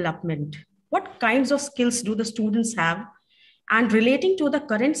skill development? What kinds of skills do the students have? And relating to the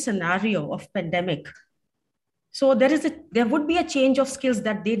current scenario of pandemic, so there would be a change of skills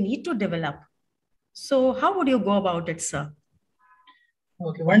that they need to develop. So how would you go about it, sir?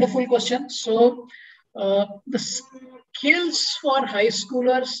 Okay, wonderful question. So the skills for high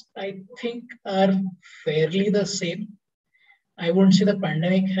schoolers, I think, are fairly the same. I wouldn't say the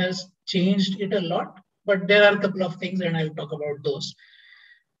pandemic has changed it a lot, but there are a couple of things and I'll talk about those.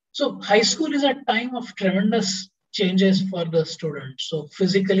 So high school is a time of tremendous changes for the students. So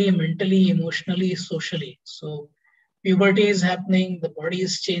physically, mentally, emotionally, socially. So puberty is happening, the body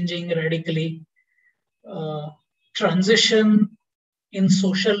is changing radically. Transition in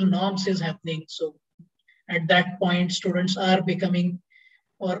social norms is happening. So at that point, students are becoming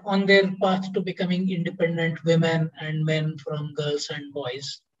or on their path to becoming independent women and men from girls and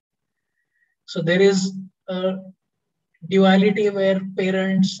boys. So there is a duality where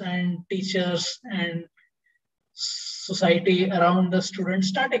parents and teachers and society around the student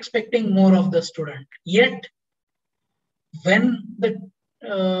start expecting more of the student. Yet, when the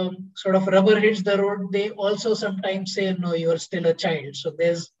sort of rubber hits the road, they also sometimes say, no, you are still a child. So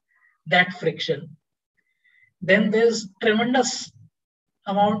there's that friction. Then there's tremendous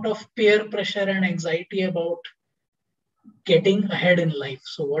amount of peer pressure and anxiety about getting ahead in life.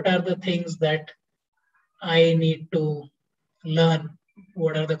 So what are the things that I need to learn?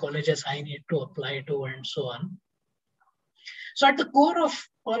 What are the colleges I need to apply to, and so on. So at the core of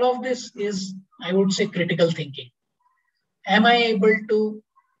all of this is, I would say, critical thinking. Am I able to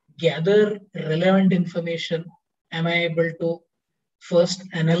gather relevant information? Am I able to first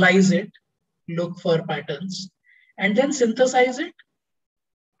analyze it, look for patterns, and then synthesize it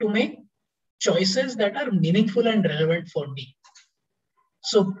to make choices that are meaningful and relevant for me?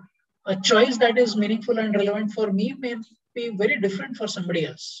 So a choice that is meaningful and relevant for me may be very different for somebody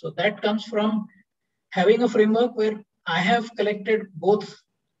else. So that comes from having a framework where I have collected both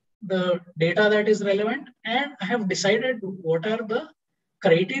the data that is relevant and I have decided what are the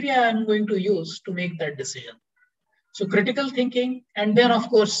criteria I'm going to use to make that decision. So critical thinking, and then of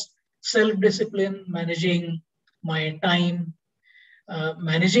course, self-discipline, managing my time,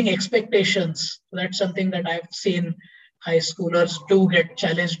 managing expectations. That's something that I've seen high schoolers do get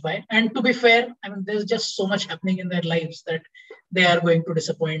challenged by. And to be fair, I mean, there's just so much happening in their lives that they are going to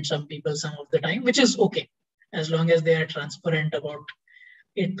disappoint some people some of the time, which is okay, as long as they are transparent about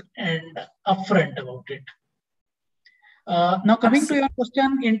it and upfront about it. Now, coming to your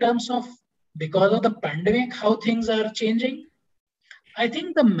question in terms of because of the pandemic, how things are changing, I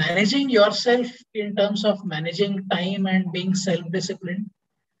think the managing yourself in terms of managing time and being self-disciplined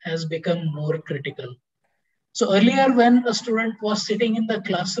has become more critical. So earlier, when a student was sitting in the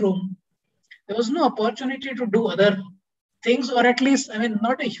classroom, there was no opportunity to do other things, or at least, I mean,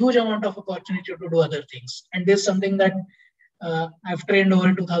 not a huge amount of opportunity to do other things. And this is something that I've trained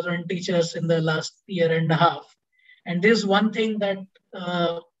over 2,000 teachers in the last year and a half. And this is one thing that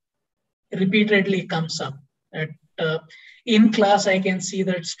repeatedly comes up. That in class, I can see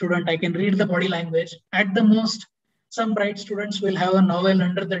that student, I can read the body language. At the most, some bright students will have a novel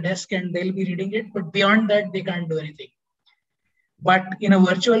under the desk and they'll be reading it. But beyond that, they can't do anything. But in a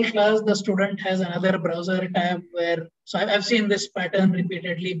virtual class, the student has another browser tab where, so I've seen this pattern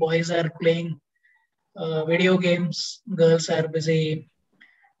repeatedly. Boys are playing video games, girls are busy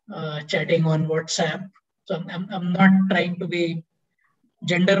chatting on WhatsApp. So I'm not trying to be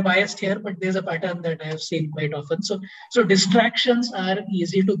gender biased here, but there's a pattern that I have seen quite often. So distractions are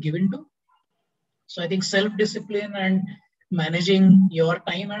easy to give into. So I think self-discipline and managing your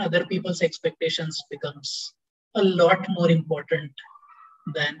time and other people's expectations becomes a lot more important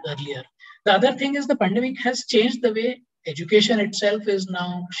than earlier. The other thing is the pandemic has changed the way education itself is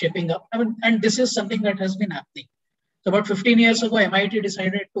now shaping up. I mean, and this is something that has been happening. So about 15 years ago, MIT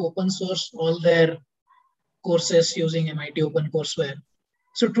decided to open source all their courses using MIT OpenCourseWare.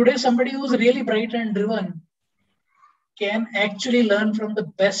 So today, somebody who's really bright and driven can actually learn from the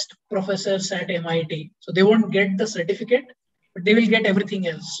best professors at MIT. So they won't get the certificate, but they will get everything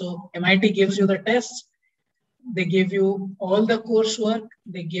else. So MIT gives you the tests, they give you all the coursework,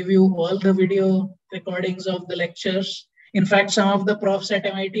 they give you all the video recordings of the lectures. In fact, some of the profs at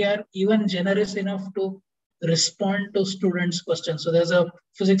MIT are even generous enough to respond to students' questions. So there's a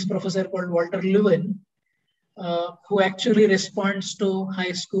physics professor called Walter Lewin, who actually responds to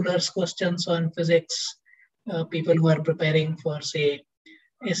high schoolers' questions on physics, people who are preparing for, say,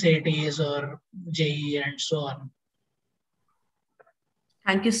 SATs or JEE and so on.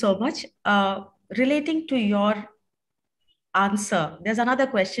 Thank you so much. Relating to your answer, there's another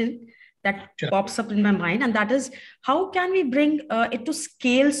question that pops up in my mind, and that is, how can we bring it to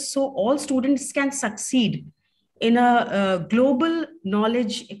scale so all students can succeed in a global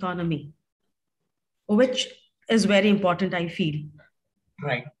knowledge economy, which is very important, I feel.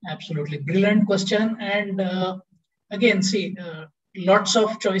 Right, absolutely. Brilliant question. And again, see, lots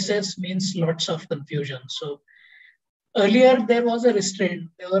of choices means lots of confusion. So earlier, there was a restraint.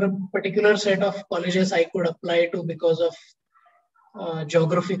 There were a particular set of colleges I could apply to because of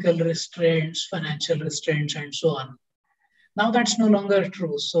geographical restraints, financial restraints, and so on. Now that's no longer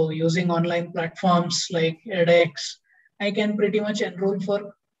true. So using online platforms like edX, I can pretty much enroll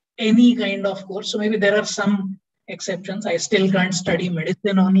for any kind of course. So maybe there are some exceptions. I still can't study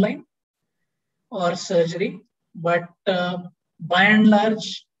medicine online or surgery, but by and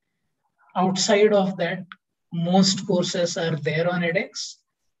large, outside of that, most courses are there on edX.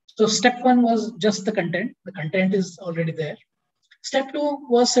 So step one was just the content. The content is already there. Step two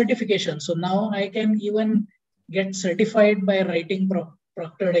was certification. So now I can even get certified by writing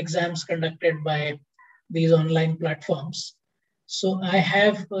proctored exams conducted by these online platforms. So I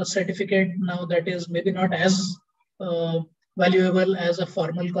have a certificate now that is maybe not as valuable as a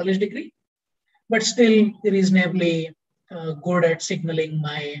formal college degree, but still reasonably good at signaling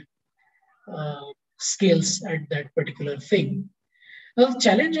my skills at that particular thing. Now, the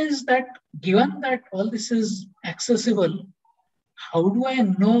challenge is that given that all this is accessible, how do I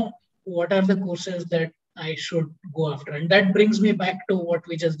know what are the courses that I should go after? And that brings me back to what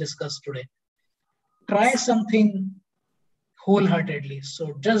we just discussed today. Try something wholeheartedly.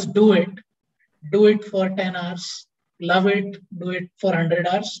 So just do it. Do it for 10 hours. Love it. Do it for 100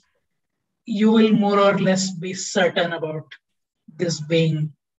 hours. You will more or less be certain about this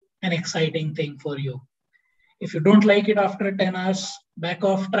being an exciting thing for you. If you don't like it after 10 hours, back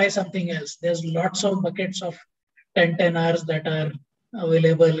off, try something else. There's lots of buckets of 10 hours that are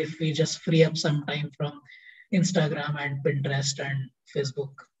available if we just free up some time from Instagram and Pinterest and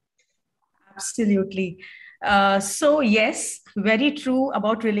Facebook. Absolutely. So yes, very true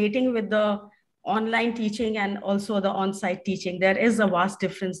about relating with the online teaching and also the on-site teaching. There is a vast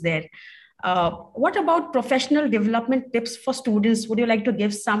difference there. What about professional development tips for students? Would you like to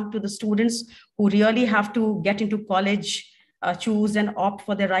give some to the students who really have to get into college, choose and opt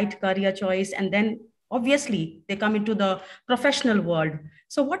for the right career choice, and then Obviously, they come into the professional world.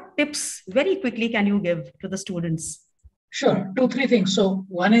 So what tips very quickly can you give to the students? Sure, two, three things. So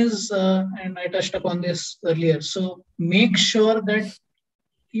one is, and I touched upon this earlier. So make sure that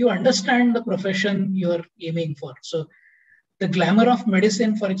you understand the profession you're aiming for. So the glamour of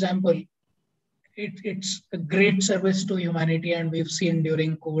medicine, for example, it's a great service to humanity. And we've seen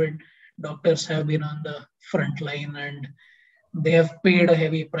during COVID, doctors have been on the front line and they have paid a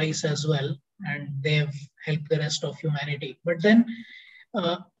heavy price as well. And they have helped the rest of humanity. But then,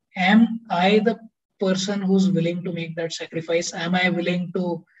 uh, am I the person who's willing to make that sacrifice? Am I willing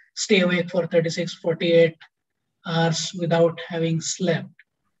to stay awake for 36, 48 hours without having slept?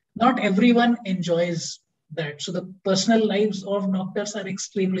 Not everyone enjoys that. So the personal lives of doctors are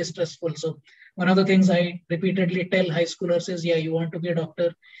extremely stressful. So one of the things I repeatedly tell high schoolers is, yeah, you want to be a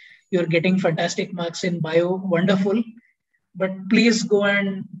doctor, you're getting fantastic marks in bio, wonderful, but please go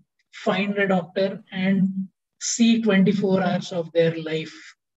and find a doctor and see 24 hours of their life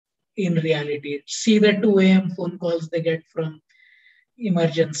in reality. See the 2 a.m. phone calls they get from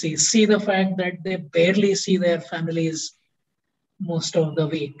emergencies. See the fact that they barely see their families most of the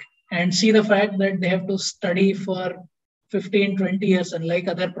week, and see the fact that they have to study for 15, 20 years. And like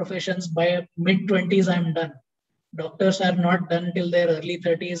other professions, by mid 20s, I'm done. Doctors are not done till their early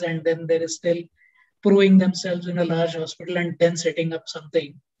 30s, and then there is still proving themselves in a large hospital and then setting up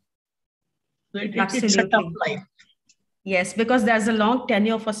something. So it's a tough Absolutely. life. Yes, because there's a long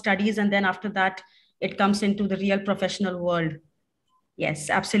tenure for studies, and then after that, it comes into the real professional world. Yes,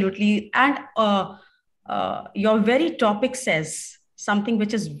 absolutely. And your very topic says something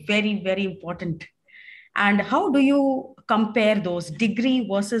which is very, very important. And how do you compare those degree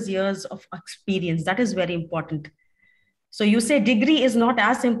versus years of experience? That is very important. So you say degree is not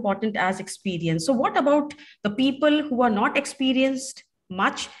as important as experience. So what about the people who are not experienced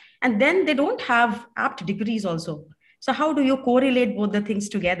much and then they don't have apt degrees also? So how do you correlate both the things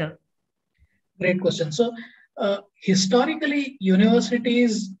together? Great question. So historically,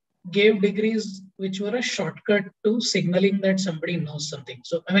 universities gave degrees which were a shortcut to signaling that somebody knows something.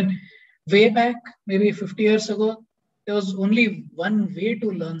 So, I mean, way back, maybe 50 years ago, there was only one way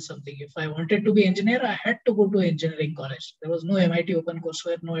to learn something. If I wanted to be engineer, I had to go to engineering college. There was no MIT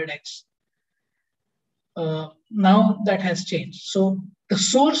OpenCourseWare, no edX. Now that has changed. So the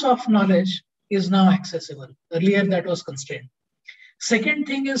source of knowledge is now accessible. Earlier, that was constrained. Second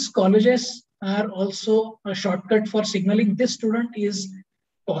thing is colleges are also a shortcut for signaling this student is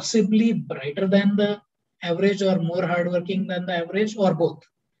possibly brighter than the average or more hardworking than the average or both.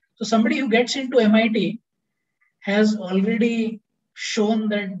 So somebody who gets into MIT has already shown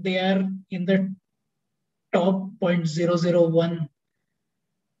that they are in the top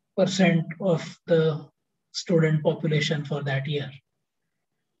 0.001% of the student population for that year.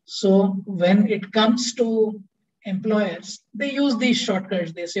 So when it comes to employers, they use these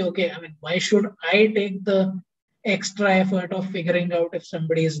shortcuts. They say, okay, I mean, why should I take the extra effort of figuring out if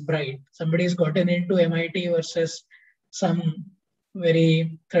somebody is bright? Somebody's gotten into MIT versus some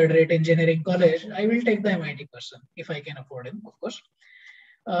very third-rate engineering college. I will take the MIT person if I can afford him, of course.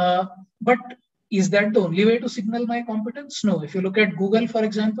 But is that the only way to signal my competence? No. If you look at Google, for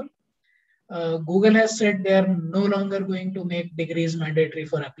example, Google has said they are no longer going to make degrees mandatory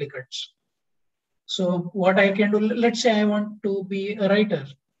for applicants. So what I can do, let's say I want to be a writer,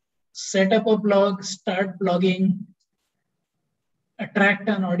 set up a blog, start blogging, attract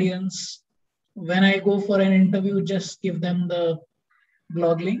an audience. When I go for an interview, just give them the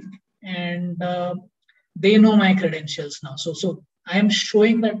blog link and they know my credentials now. So I am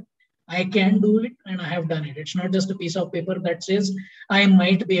showing that I can do it and I have done it. It's not just a piece of paper that says I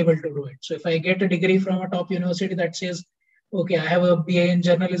might be able to do it. So if I get a degree from a top university that says, okay, I have a BA in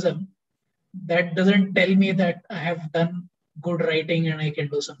journalism, that doesn't tell me that I have done good writing and I can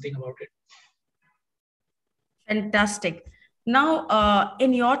do something about it. Fantastic. Now,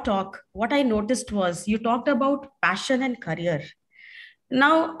 in your talk, what I noticed was you talked about passion and career.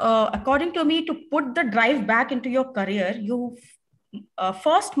 Now, according to me, to put the drive back into your career, you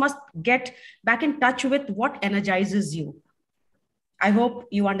first must get back in touch with what energizes you. I hope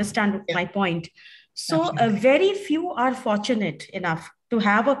you understand my point. So very few are fortunate enough to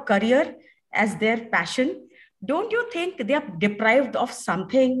have a career as their passion. Don't you think they are deprived of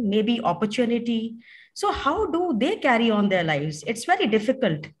something, maybe opportunity? So how do they carry on their lives? It's very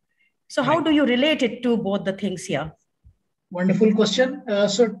difficult. So how do you relate it to both the things here? Wonderful question.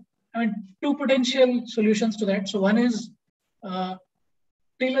 So I mean, two potential solutions to that. So one is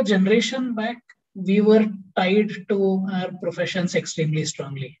till a generation back, we were tied to our professions extremely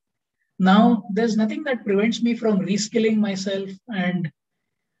strongly. Now, there's nothing that prevents me from reskilling myself and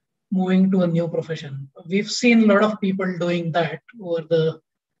moving to a new profession. We've seen a lot of people doing that over the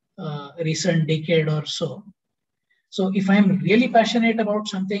recent decade or so. So if I'm really passionate about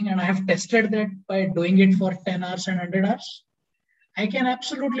something and I have tested that by doing it for 10 hours and 100 hours, I can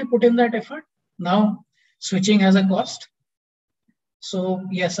absolutely put in that effort. Now, switching has a cost. So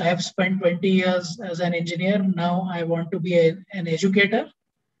yes, I have spent 20 years as an engineer. Now I want to be an educator.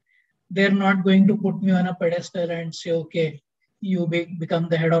 They're not going to put me on a pedestal and say, okay, you become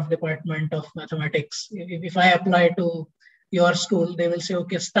the head of department of mathematics. If I apply to your school, they will say,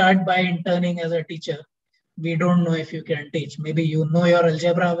 okay, start by interning as a teacher. We don't know if you can teach. Maybe you know your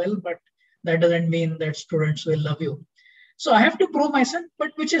algebra well, but that doesn't mean that students will love you. So I have to prove myself,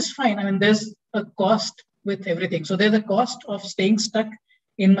 but which is fine. I mean, there's a cost with everything. So there's a cost of staying stuck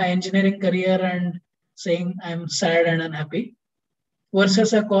in my engineering career and saying I'm sad and unhappy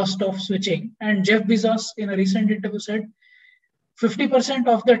versus a cost of switching. And Jeff Bezos in a recent interview said 50%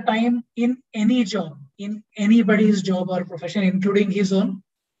 of the time in any job, in anybody's job or profession, including his own,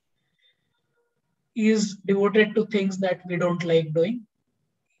 is devoted to things that we don't like doing.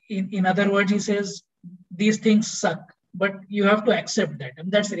 In other words, he says, these things suck, but you have to accept that.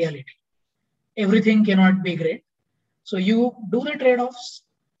 And that's reality. Everything cannot be great. So you do the trade-offs.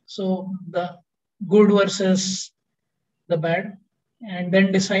 So the good versus the bad, and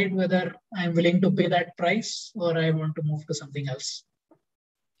then decide whether I'm willing to pay that price or I want to move to something else.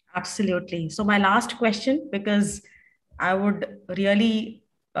 Absolutely. So my last question, because I would really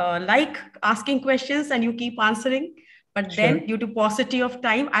like asking questions and you keep answering, but Sure. then due to paucity of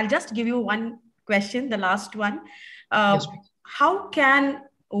time, I'll just give you one question, the last one. Yes, how can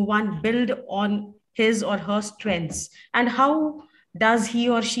one build on his or her strengths, and how does he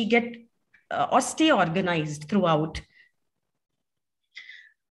or she get or stay organized throughout?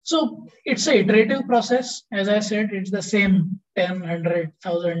 So it's an iterative process. As I said, it's the same 10,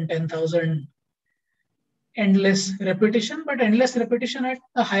 100,000, 10,000 endless repetition, but endless repetition at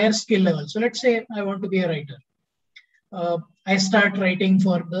a higher skill level. So let's say I want to be a writer. I start writing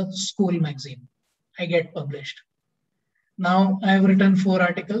for the school magazine. I get published. Now I have written 4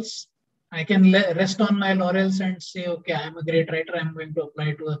 articles. I can rest on my laurels and say, okay, I'm a great writer. I'm going to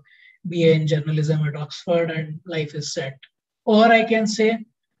apply to a BA in journalism at Oxford and life is set. Or I can say,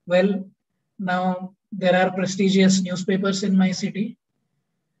 well, now there are prestigious newspapers in my city.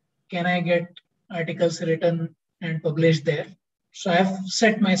 Can I get articles written and published there? So I have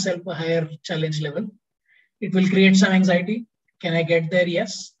set myself a higher challenge level. It will create some anxiety. Can I get there?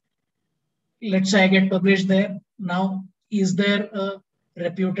 Yes. Let's say I get published there. Now, is there a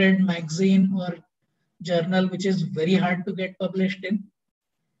reputed magazine or journal which is very hard to get published in?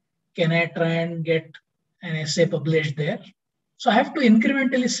 Can I try and get an essay published there? So I have to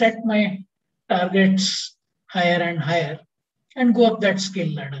incrementally set my targets higher and higher and go up that skill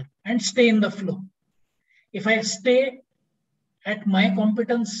ladder and stay in the flow. If I stay at my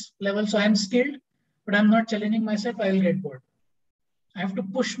competence level, so I'm skilled, but I'm not challenging myself, I will get bored. I have to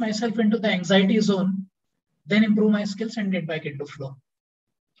push myself into the anxiety zone, then improve my skills and get back into flow.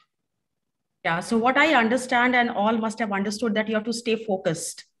 Yeah, so what I understand, and all must have understood, that you have to stay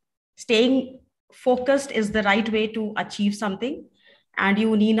focused. Staying focused is the right way to achieve something, and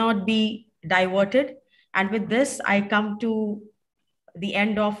you need not be diverted. And with this, I come to the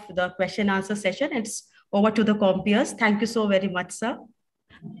end of the question answer session. It's over to the compeers. Thank you so very much, sir.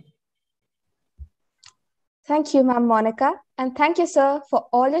 Thank you, Ma'am Monica. And thank you, sir, for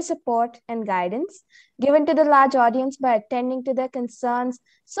all your support and guidance given to the large audience by attending to their concerns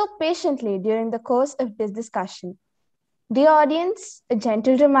so patiently during the course of this discussion. Dear audience, a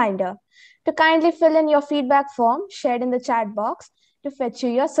gentle reminder to kindly fill in your feedback form shared in the chat box to fetch you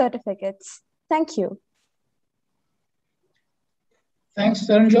your certificates. Thank you. Thanks,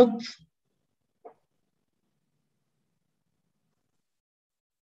 Taranjot.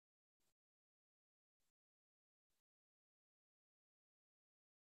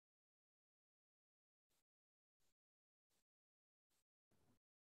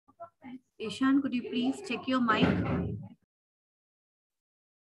 Ishan, could you please check your mic?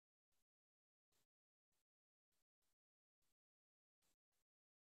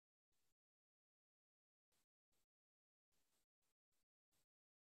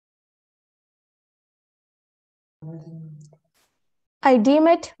 I deem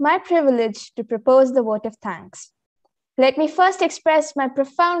it my privilege to propose the vote of thanks. Let me first express my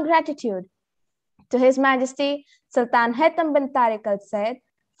profound gratitude to His Majesty Sultan Haitham bin Tariq Al Said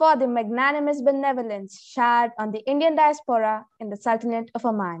for the magnanimous benevolence showered on the Indian diaspora in the Sultanate of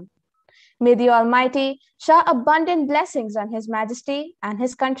Oman. May the Almighty shower abundant blessings on His Majesty and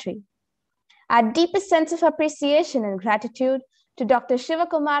His country. Our deepest sense of appreciation and gratitude to Dr.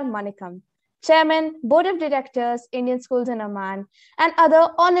 Shivakumar Manikam, Chairman, Board of Directors, Indian Schools in Oman, and other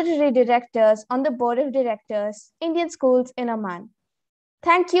honorary directors on the Board of Directors, Indian Schools in Oman.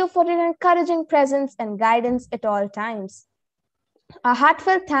 Thank you for your encouraging presence and guidance at all times. A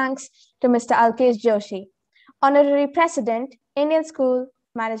heartfelt thanks to Mr. Alkesh Joshi, Honorary President, Indian School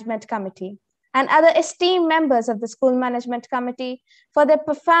Management Committee, and other esteemed members of the School Management Committee for their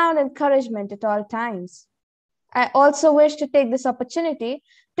profound encouragement at all times. I also wish to take this opportunity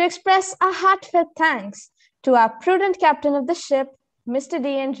to express a heartfelt thanks to our prudent captain of the ship, Mr.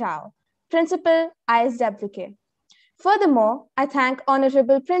 D.N. Rao, Principal ISWK. Furthermore, I thank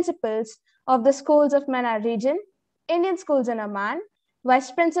honorable principals of the schools of MENA region, Indian Schools in Oman,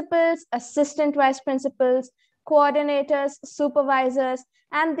 vice principals, assistant vice principals, coordinators, supervisors,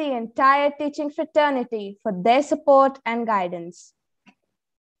 and the entire teaching fraternity for their support and guidance.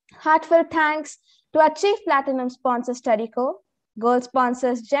 Heartfelt thanks to our Chief Platinum sponsor StudyCo, Gold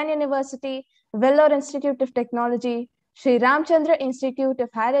sponsors Jain University, Vellore Institute of Technology, Sri Ramchandra Institute of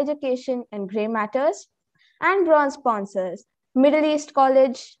Higher Education and Grey Matters, and Bronze sponsors Middle East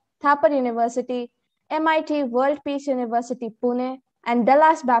College, Thapar University, MIT World Peace University Pune, and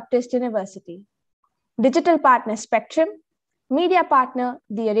Dallas Baptist University. Digital partner Spectrum, media partner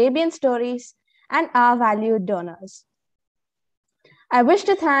The Arabian Stories, and our valued donors. I wish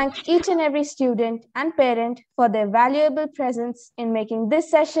to thank each and every student and parent for their valuable presence in making this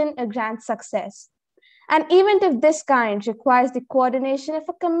session a grand success. An event of this kind requires the coordination of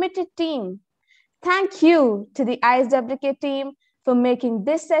a committed team. Thank you to the ISWK team for making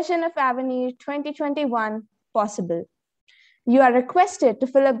this session of Avenir 2021 possible. You are requested to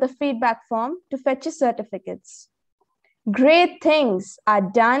fill up the feedback form to fetch your certificates. Great things are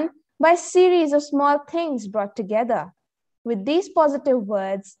done by a series of small things brought together. With these positive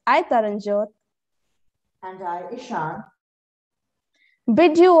words, I, Taranjot, And I, Ishan,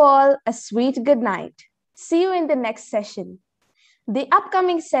 bid you all a sweet good night. See you in the next session. The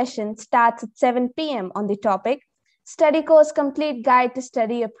upcoming session starts at 7 p.m. on the topic Study Course Complete Guide to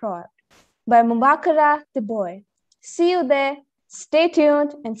Study Abroad by Mubakara Tiboy. See you there. Stay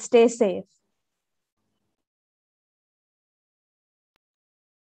tuned and stay safe.